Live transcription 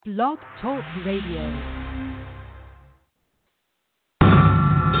Blog Talk Radio.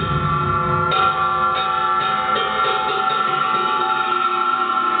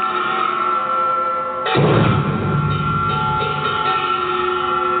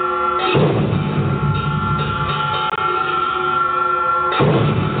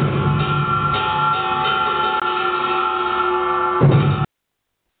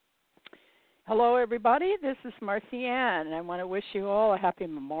 Hello, everybody. This is Marcy Ann, and I want to wish you all a happy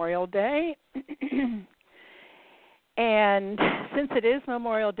Memorial Day. And since it is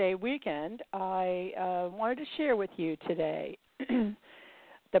Memorial Day weekend, I wanted to share with you today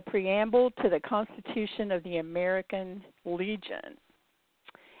the preamble to the Constitution of the American Legion.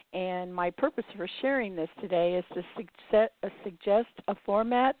 And my purpose for sharing this today is to suggest a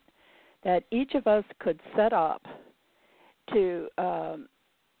format that each of us could set up to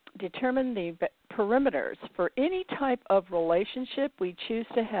determine the perimeters for any type of relationship we choose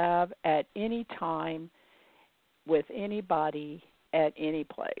to have at any time with anybody at any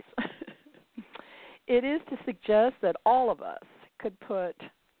place. It is to suggest that all of us could put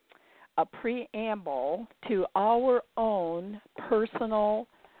a preamble to our own personal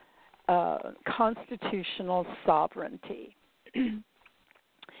constitutional sovereignty.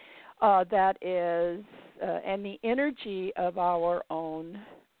 That is, and the energy of our own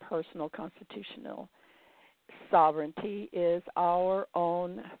personal constitutional sovereignty is our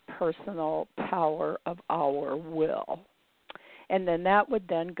own personal power of our will. And then that would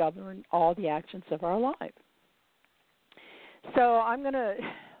then govern all the actions of our life. So I'm going to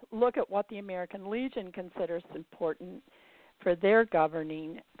look at what the American Legion considers important for their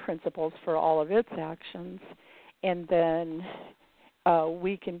governing principles for all of its actions, and then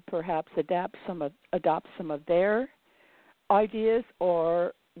we can perhaps adopt some of their ideas,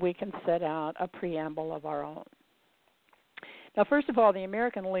 or we can set out a preamble of our own. Now, first of all, the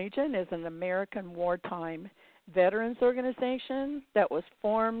American Legion is an American wartime veterans organization that was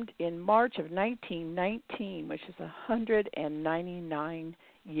formed in March of 1919, which is 199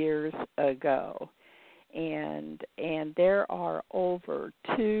 years ago. And there are over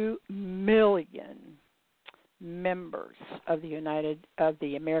 2 million members of the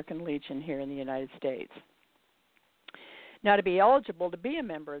American Legion here in the United States. Now, to be eligible to be a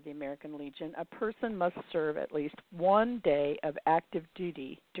member of the American Legion, a person must serve at least 1 day of active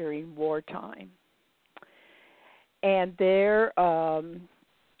duty during wartime. And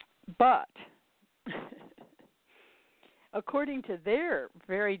but according to their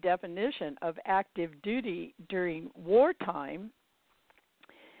very definition of active duty during wartime,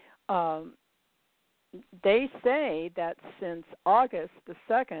 they say that since August the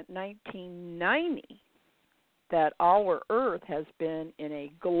 2nd, 1990, that our Earth has been in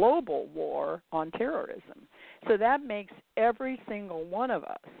a global war on terrorism. So that makes every single one of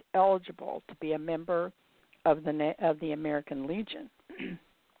us eligible to be a member of the American Legion.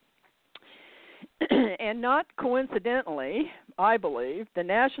 And not coincidentally, I believe, the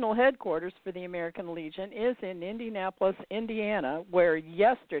national headquarters for the American Legion is in Indianapolis, Indiana, where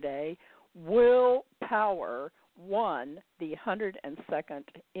yesterday Will Power won the 102nd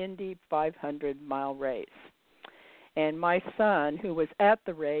Indy 500-mile race. And my son, who was at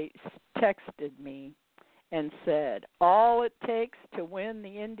the race, texted me and said, all it takes to win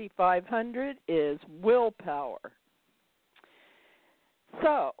the Indy 500 is willpower.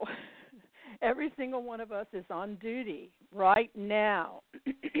 So, every single one of us is on duty right now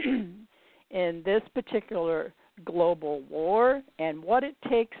in this particular global war, and what it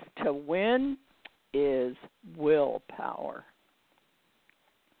takes to win is willpower.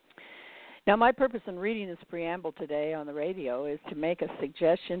 Now, my purpose in reading this preamble today on the radio is to make a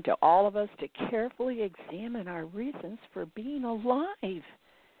suggestion to all of us to carefully examine our reasons for being alive.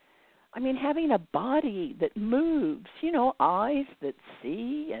 I mean, having a body that moves, eyes that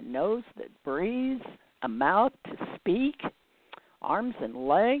see, a nose that breathes, a mouth to speak, arms and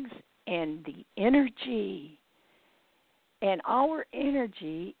legs, and the energy. And our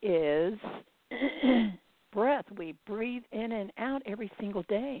energy is breath. We breathe in and out every single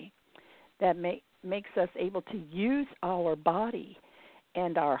day. That makes us able to use our body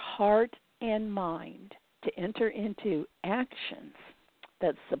and our heart and mind to enter into actions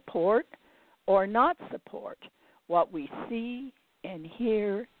that support or not support what we see and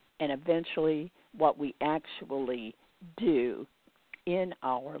hear, and eventually what we actually do in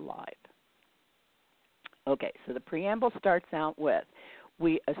our life. Okay, so the preamble starts out with,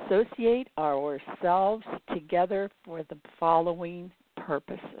 we associate ourselves together for the following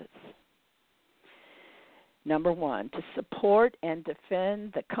purposes. Number 1, to support and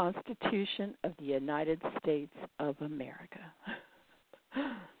defend the Constitution of the United States of America.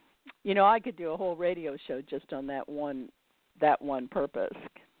 You know, I could do a whole radio show just on that one purpose.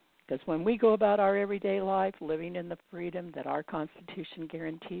 Because when we go about our everyday life living in the freedom that our Constitution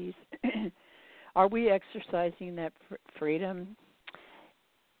guarantees, are we exercising that freedom?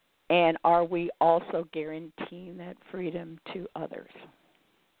 And are we also guaranteeing that freedom to others?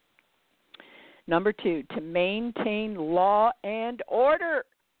 Number 2, to maintain law and order,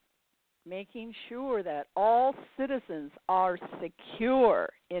 making sure that all citizens are secure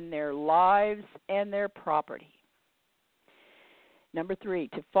in their lives and their property. Number 3,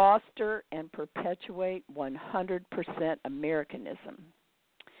 to foster and perpetuate 100% Americanism.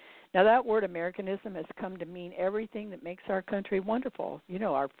 Now, that word Americanism has come to mean everything that makes our country wonderful. You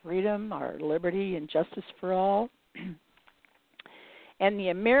know, our freedom, our liberty, and justice for all. And the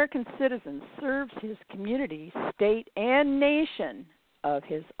American citizen serves his community, state, and nation of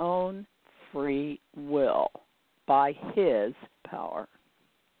his own free will by his power.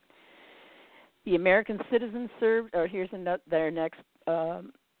 The American citizen served, or here's their next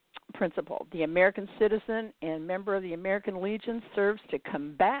principle. The American citizen and member of the American Legion serves to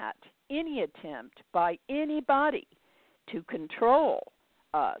combat any attempt by anybody to control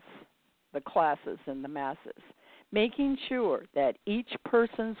us, the classes and the masses, making sure that each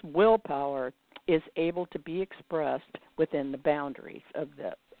person's willpower is able to be expressed within the boundaries of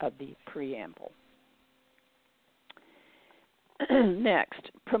the preamble.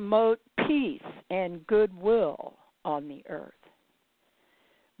 Next, promote peace and goodwill on the earth.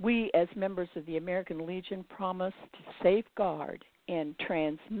 We, as members of the American Legion, promise to safeguard and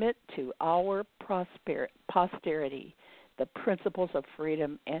transmit to our posterity the principles of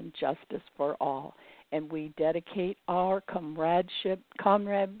freedom and justice for all. And we dedicate our comradeship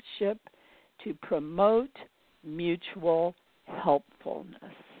to promote mutual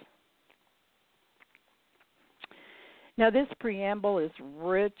helpfulness. Now, this preamble is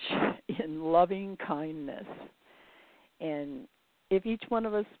rich in loving kindness. And if each one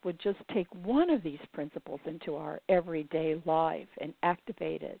of us would just take one of these principles into our everyday life and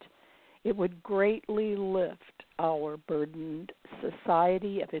activate it, it would greatly lift our burdened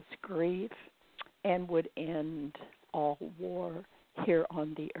society of its grief and would end all war here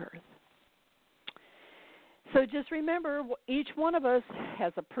on the earth. So just remember, each one of us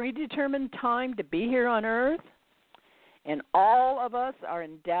has a predetermined time to be here on earth, and all of us are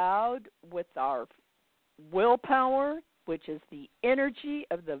endowed with our willpower, which is the energy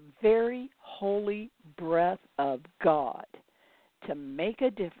of the very holy breath of God, to make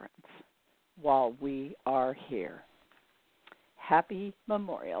a difference while we are here. Happy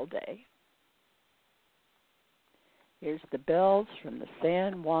Memorial Day. Here's the bells from the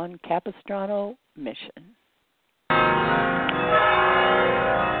San Juan Capistrano Mission.